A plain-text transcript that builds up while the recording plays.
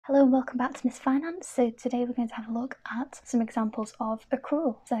Hello and welcome back to Miss Finance. So today we're going to have a look at some examples of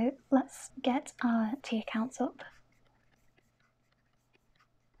accrual. So let's get our T accounts up.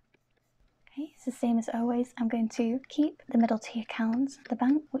 Okay, so same as always, I'm going to keep the middle T account, the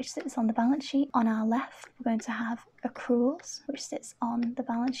bank, which sits on the balance sheet. On our left, we're going to have accruals, which sits on the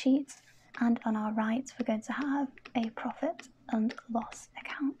balance sheet. And on our right, we're going to have a profit and loss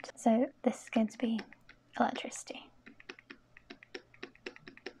account. So this is going to be electricity.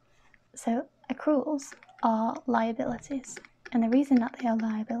 So accruals are liabilities, and the reason that they are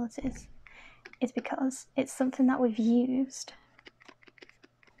liabilities is because it's something that we've used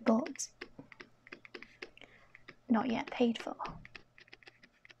but not yet paid for.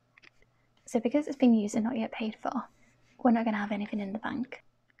 So because it's been used and not yet paid for, we're not going to have anything in the bank.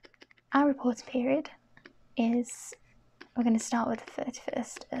 Our reporting period is, we're going to start with the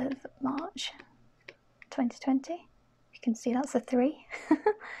 31st of March 2020. You can see that's a 3.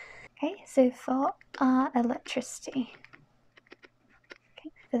 Okay, so for our electricity,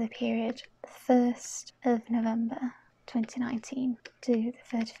 for the period 1st of November 2019 to the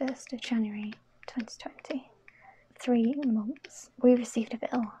 31st of January 2020, 3 months, we received a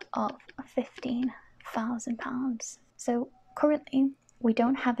bill of £15,000. So currently we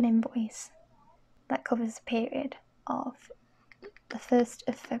don't have an invoice that covers the period of the 1st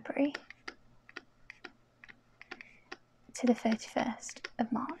of February to the 31st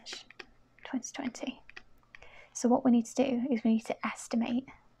of March 2020. So what we need to do is we need to estimate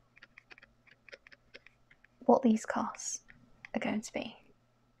what these costs are going to be.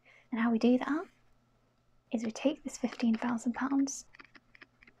 And how we do that is we take this £15,000,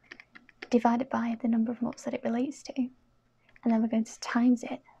 divide it by the number of months that it relates to, and then we're going to times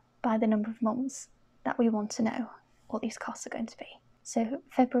it by the number of months that we want to know what these costs are going to be. So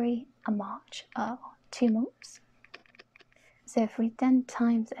February and March are 2 months. So if we then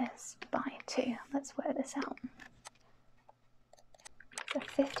times this by 2, let's work this out. So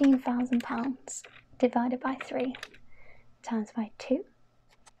 £15,000 divided by 3 times by 2.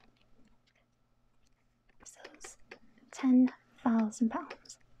 So it's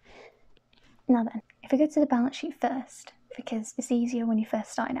 £10,000. Now then, if we go to the balance sheet first, because it's easier when you're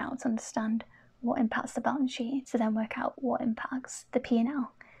first starting out to understand what impacts the balance sheet, to then work out what impacts the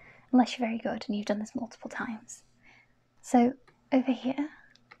P&L, unless you're very good and you've done this multiple times. So over here,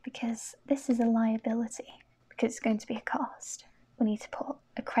 because this is a liability, because it's going to be a cost, we need to put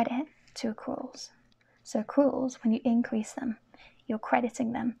a credit to accruals. So accruals, when you increase them, you're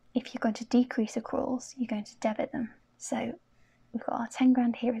crediting them. If you're going to decrease accruals, you're going to debit them. So we've got our 10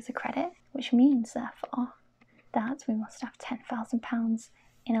 grand here as a credit, which means therefore that we must have £10,000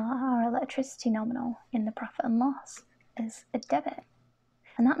 in our electricity nominal in the profit and loss as a debit.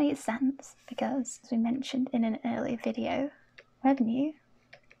 And that makes sense because, as we mentioned in an earlier video, revenue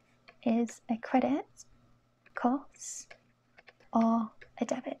is a credit, costs, or a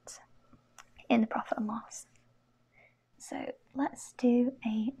debit in the profit and loss. So let's do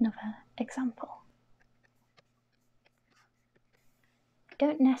another example. I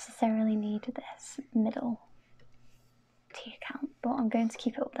don't necessarily need this middle T account, but I'm going to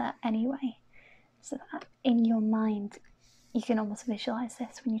keep it up there anyway, so that in your mind you can almost visualize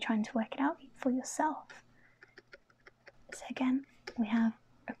this when you're trying to work it out for yourself. So again, we have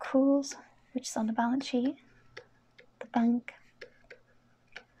accruals, which is on the balance sheet, the bank,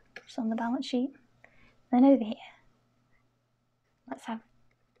 which is on the balance sheet. Then over here, let's have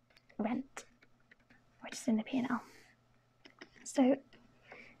rent, which is in the P&L. So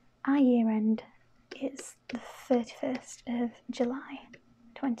our year end is the 31st of July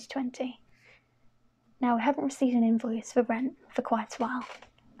 2020. Now we haven't received an invoice for rent for quite a while,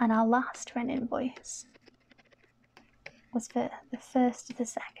 and our last rent invoice was for the 1st of the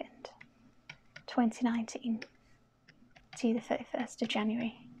 2nd, 2019 to the 31st of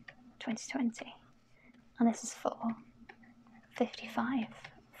January 2020. And this is for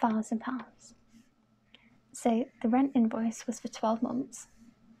 £55,000. So the rent invoice was for 12 months,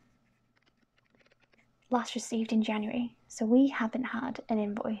 last received in January. So we haven't had an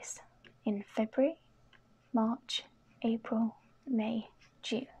invoice in February, March, April, May,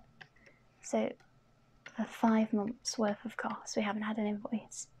 June. So for 5 months worth of costs, we haven't had an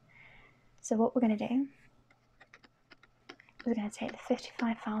invoice. So what we're going to do, we're going to take the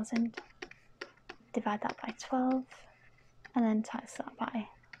 55,000, divide that by 12, and then times that by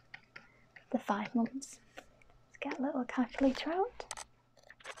the 5 months. Let's get a little calculator out.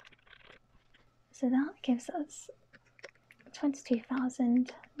 So that gives us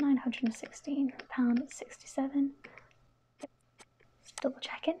 £22,916.67. Just double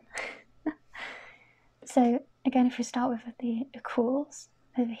checking. So again, if we start with the accruals,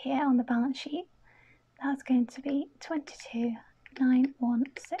 over here on the balance sheet, that's going to be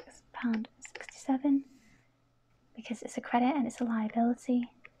 £22,916.67 because it's a credit and it's a liability,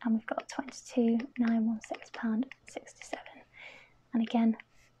 and we've got £22,916.67. And again,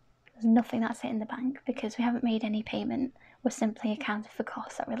 there's nothing that's hitting the bank because we haven't made any payment. We're simply accounting for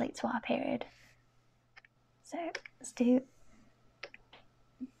costs that relate to our period. So let's do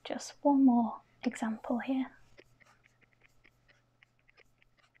just one more example here.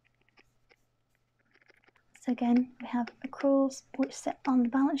 So again, we have accruals which sit on the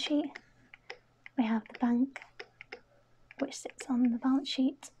balance sheet. We have the bank which sits on the balance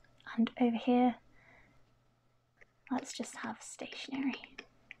sheet, and over here, let's just have stationery.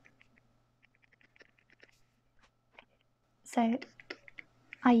 So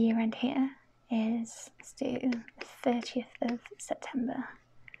our year end here is, let's do the 30th of September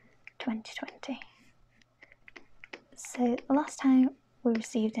 2020. So the last time we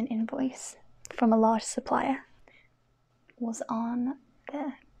received an invoice from a large supplier was on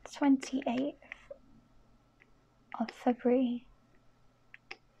the 28th of February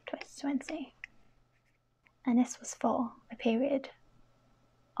 2020, and this was for a period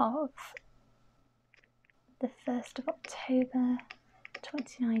of the 1st of October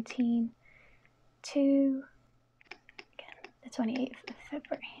 2019 to again the 28th of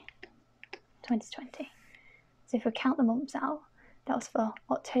February 2020. So if we count the months out, that was for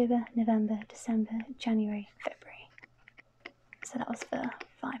October, November, December, January, February. So that was for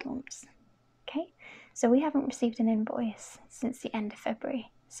 5 months. Okay, so we haven't received an invoice since the end of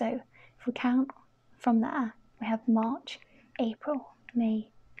February. So if we count from there, we have March, April,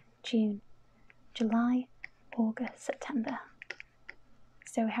 May, June, July, August, September.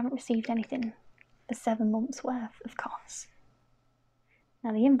 So we haven't received anything for 7 months worth of costs.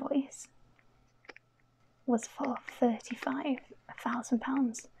 Now the invoice was for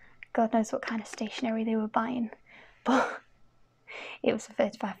 £35,000. God knows what kind of stationery they were buying, but it was for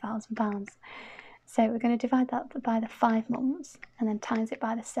 £35,000. So we're going to divide that by the 5 months and then times it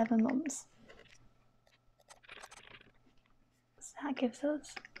by the 7 months. So that gives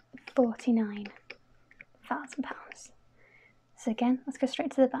us £49,000. So again, let's go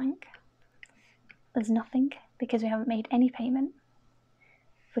straight to the bank. There's nothing because we haven't made any payment.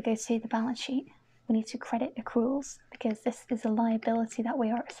 If we go to the balance sheet, we need to credit accruals because this is a liability that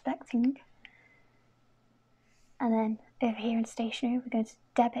we are expecting. And then over here in stationery, we're going to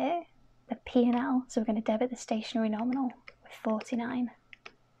debit the P&L. So we're going to debit the stationery nominal with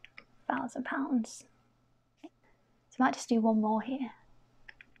 £49,000. So I might just do one more here,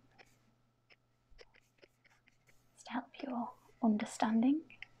 just to help your understanding.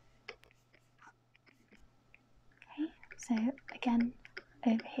 Okay, so again,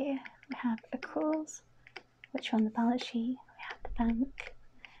 over here we have accruals, which are on the balance sheet. We have the bank,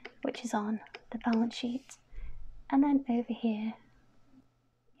 which is on the balance sheet. And then over here,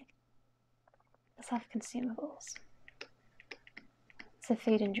 let's have consumables. So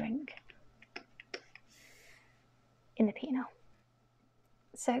food and drink in the P&L.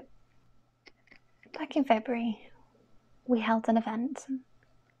 So back in February, we held an event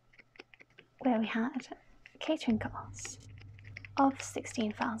where we had catering costs of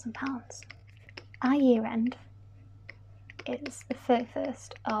 £16,000. Our year end is the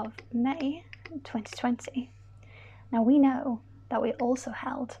 31st of May 2020. Now we know that we also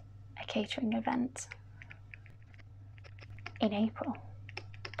held a catering event in April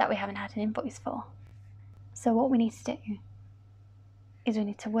that we haven't had an invoice for. So what we need to do is we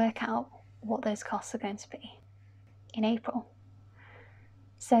need to work out what those costs are going to be in April.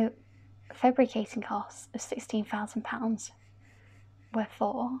 So February catering costs of £16,000 were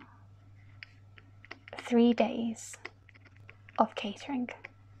for 3 days of catering.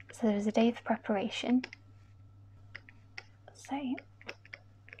 So there was a day for preparation, say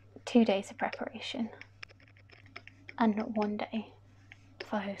 2 days of preparation, and 1 day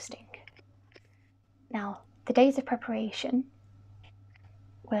for hosting. Now the days of preparation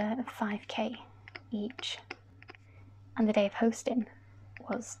were 5k each, and the day of hosting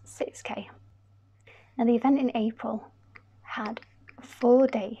was 6k. Now the event in April had 4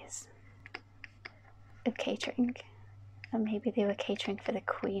 days of catering, and maybe they were catering for the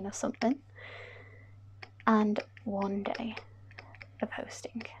Queen or something, and 1 day of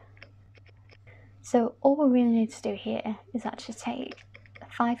hosting. So all we really need to do here is actually take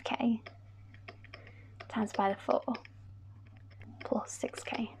 5k times by the 4 plus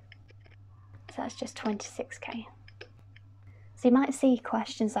 6k. So that's just 26k. So you might see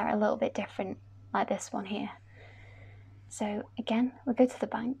questions that are a little bit different, like this one here. So again, we'll go to the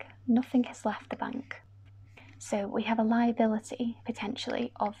bank. Nothing has left the bank. So we have a liability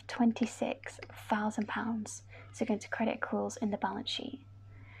potentially of £26,000. So going to credit accruals in the balance sheet.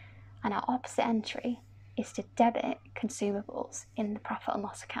 And our opposite entry is to debit consumables in the profit and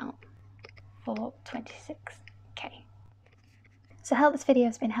loss account for 26k. So I hope this video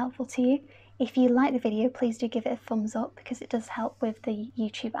has been helpful to you. If you like the video, please do give it a thumbs up because it does help with the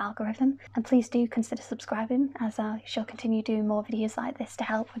YouTube algorithm. And please do consider subscribing, as I shall continue doing more videos like this to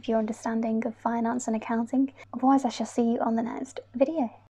help with your understanding of finance and accounting. Otherwise, I shall see you on the next video.